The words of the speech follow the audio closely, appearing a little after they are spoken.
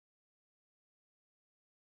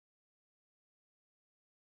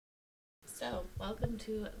So, welcome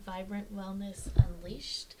to Vibrant Wellness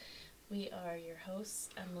Unleashed. We are your hosts,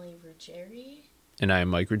 Emily Ruggieri, And I am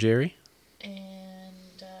Mike Ruggieri.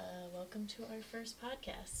 and welcome to our first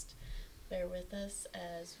podcast. Bear with us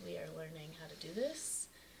as we are learning how to do this.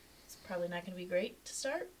 It's probably not going to be great to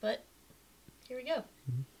start, but here we go.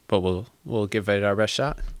 But we'll give it our best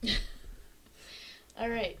shot. All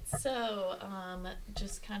right, so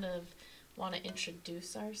just kind of want to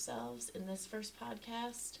introduce ourselves in this first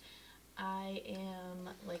podcast. I am,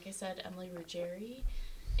 like I said, Emily Ruggieri,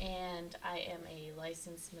 and I am a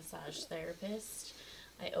licensed massage therapist.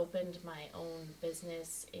 I opened my own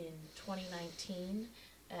business in 2019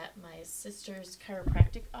 at my sister's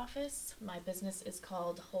chiropractic office. My business is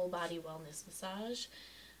called Whole Body Wellness Massage,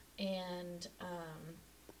 and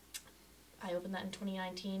I opened that in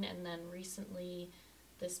 2019, and then recently,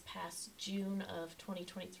 this past June of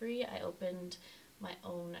 2023, I opened my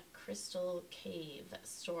own crystal cave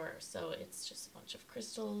store. So it's just a bunch of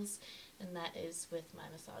crystals, and that is with my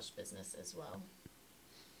massage business as well.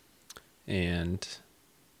 And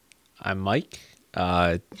I'm Mike.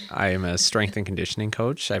 I am a strength and conditioning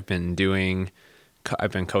coach. I've been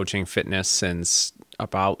coaching fitness since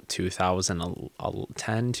about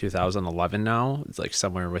 2010, 2011 now. It's like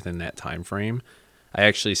somewhere within that time frame. I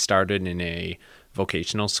actually started in a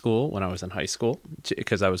vocational school when I was in high school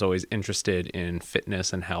because I was always interested in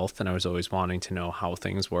fitness and health, and I was always wanting to know how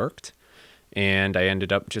things worked. And I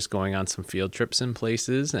ended up just going on some field trips in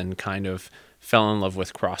places and kind of fell in love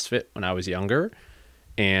with CrossFit when I was younger.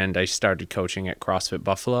 And I started coaching at CrossFit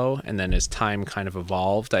Buffalo. And then as time kind of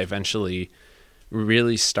evolved, I eventually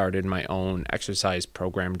really started my own exercise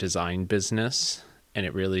program design business. And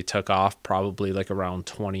it really took off probably like around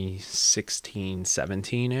 2016,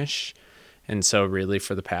 17-ish. And so really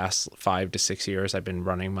for the past 5 to 6 years, I've been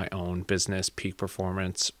running my own business, Peak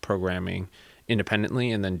Performance Programming, independently,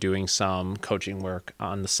 and then doing some coaching work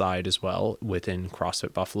on the side as well within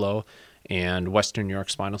CrossFit Buffalo and Western New York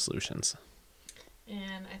Spinal Solutions.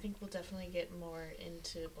 And I think we'll definitely get more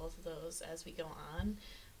into both of those as we go on.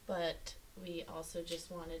 But we also just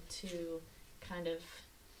wanted to kind of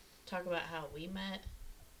talk about how we met,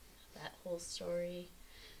 that whole story.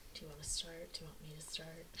 Do you want to start? Do you want me to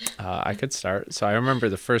start? I could start. So I remember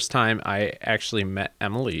the first time I actually met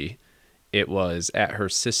Emily, it was at her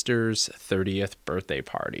sister's 30th birthday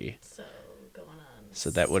party. So going on. So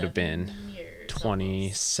that would have been years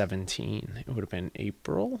 2017. Almost. It would have been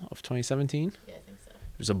April of 2017. Yeah, I think so.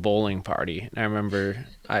 It was a bowling party. And I remember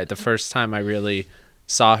the first time I really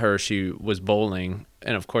saw her, she was bowling.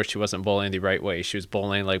 And of course, she wasn't bowling the right way. She was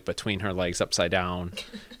bowling like between her legs upside down.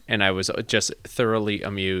 And I was just thoroughly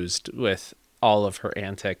amused with all of her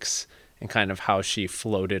antics and kind of how she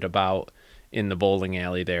floated about in the bowling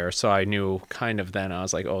alley there. So I knew kind of then, I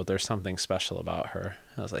was like, oh, there's something special about her.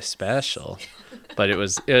 I was like, special? But it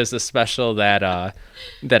was a special that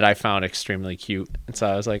I found extremely cute. And so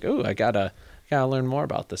I was like, oh, I gotta learn more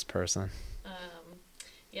about this person.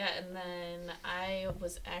 Yeah, and then I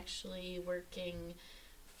was actually working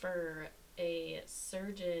for a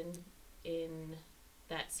surgeon in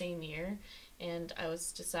that same year, and I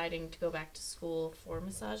was deciding to go back to school for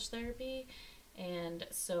massage therapy, and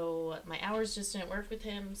so my hours just didn't work with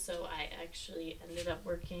him, so I actually ended up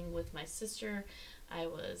working with my sister. I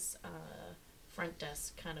was front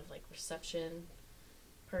desk, kind of like reception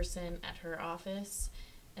person at her office.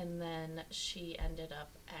 And then she ended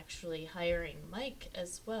up actually hiring Mike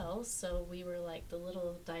as well. So we were like the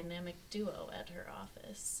little dynamic duo at her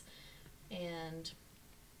office. And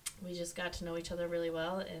we just got to know each other really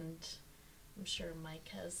well. And I'm sure Mike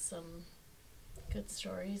has some good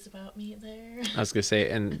stories about me there. I was going to say,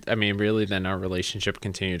 and I mean, really then our relationship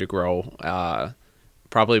continued to grow,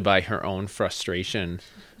 probably by her own frustration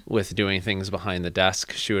with doing things behind the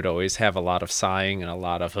desk. She would always have a lot of sighing and a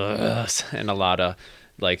lot of and a lot of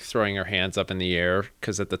like throwing her hands up in the air,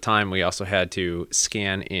 because at the time we also had to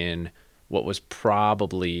scan in what was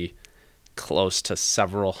probably close to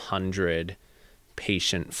several hundred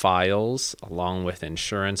patient files along with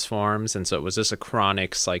insurance forms. And so it was just a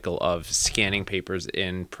chronic cycle of scanning papers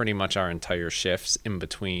in pretty much our entire shifts in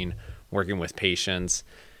between working with patients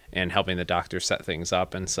and helping the doctor set things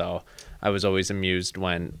up. And so I was always amused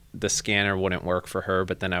when the scanner wouldn't work for her,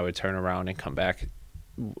 but then I would turn around and come back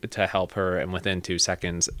to help her, and within 2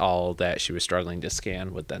 seconds all that she was struggling to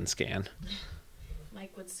scan would then scan.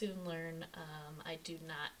 Mike would soon learn I do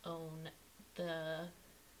not own the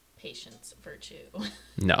patient's virtue.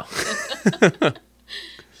 No.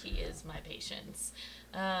 He is my patient's.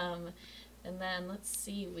 And then let's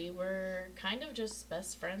see, we were kind of just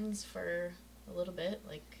best friends for a little bit,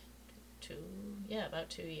 like about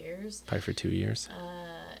 2 years. Probably for 2 years.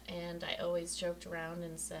 And I always joked around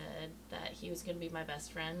and said that he was going to be my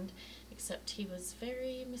best friend, except he was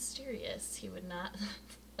very mysterious. He would not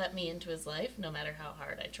let me into his life, no matter how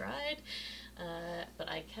hard I tried. But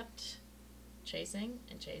I kept chasing,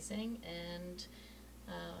 and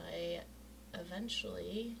I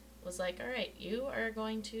eventually was like, all right, you are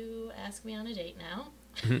going to ask me on a date now.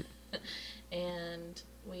 And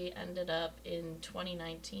we ended up in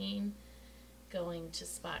 2019 going to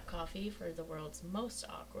Spot Coffee for the world's most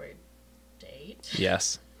awkward date.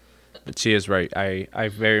 Yes. But she is right. I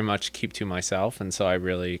very much keep to myself, and so I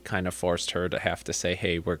really kind of forced her to have to say,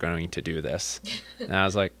 hey, we're going to do this. And I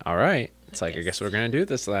was like, all right. It's like, I guess we're going to do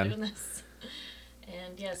this then.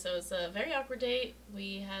 And yeah, so it was a very awkward date.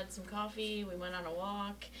 We had some coffee, we went on a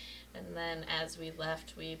walk, and then as we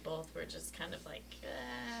left, we both were just kind of like,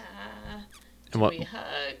 do we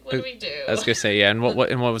hug? What do we do? I was going to say, yeah, and what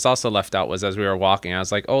was also left out was as we were walking, I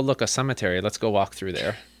was like, oh, look, a cemetery. Let's go walk through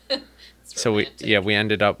there. So we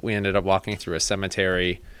ended up walking through a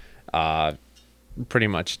cemetery pretty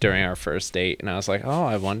much during our first date, and I was like, oh,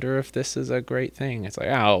 I wonder if this is a great thing. It's like,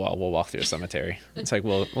 oh, well, we'll walk through a cemetery. It's like,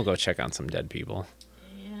 we'll go check on some dead people.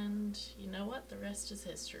 And you know what? The rest is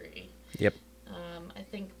history. Yep. I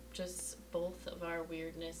think just both of our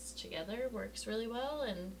weirdness together works really well,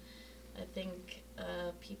 and I think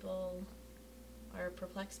people are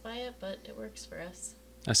perplexed by it, but it works for us.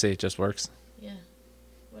 I say it just works. Yeah.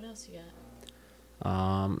 What else you got?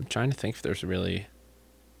 I'm trying to think if there's really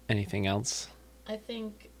anything else. I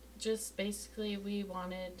think just basically we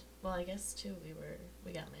wanted, well, I guess too,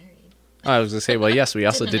 we got married. I was gonna say, well, yes, we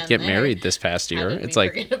also did get married this past year. It's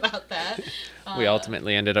like forget about that. We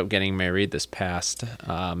ultimately ended up getting married this past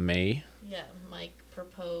May. Yeah, Mike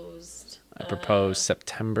proposed. I proposed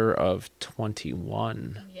September of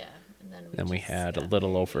 21. Yeah, and then we had a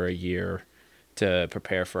little over a year to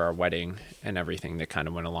prepare for our wedding and everything that kind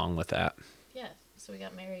of went along with that. Yeah, so we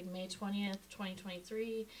got married May 20th,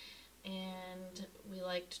 2023, and we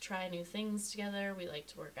like to try new things together. We like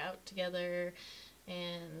to work out together,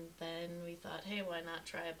 and then we thought, hey, why not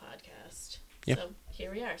try a podcast? Yep. So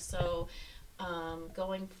here we are. So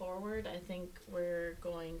going forward, I think we're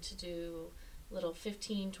going to do little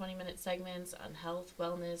 15, 20-minute segments on health,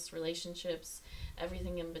 wellness, relationships,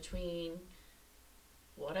 everything in between.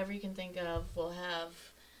 Whatever you can think of. We'll have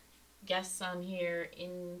guests on here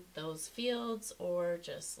in those fields or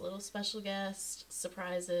just little special guests,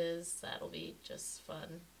 surprises. That'll be just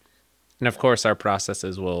fun. And of course, our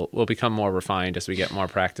processes will become more refined as we get more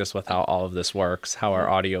practice with how all of this works, how our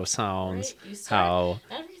audio sounds, how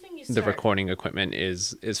the recording equipment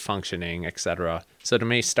is functioning, etc. So it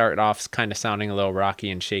may start off kind of sounding a little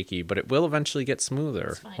rocky and shaky, but it will eventually get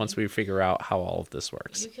smoother once we figure out how all of this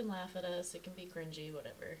works. You can laugh at us. It can be cringy,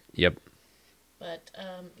 whatever. Yep. But,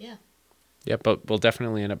 yeah. Yep, but we'll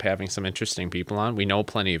definitely end up having some interesting people on. We know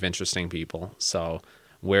plenty of interesting people, so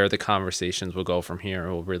where the conversations will go from here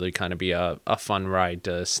will really kind of be a fun ride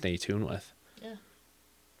to stay tuned with. Yeah.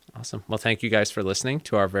 Awesome. Well, thank you guys for listening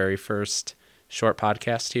to our very first short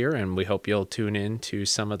podcast here, and we hope you'll tune in to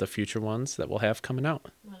some of the future ones that we'll have coming out.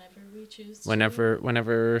 Whenever we choose to.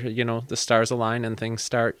 Whenever, the stars align and things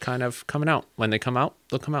start kind of coming out. When they come out,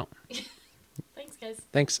 they'll come out. Thanks, guys.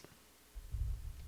 Thanks.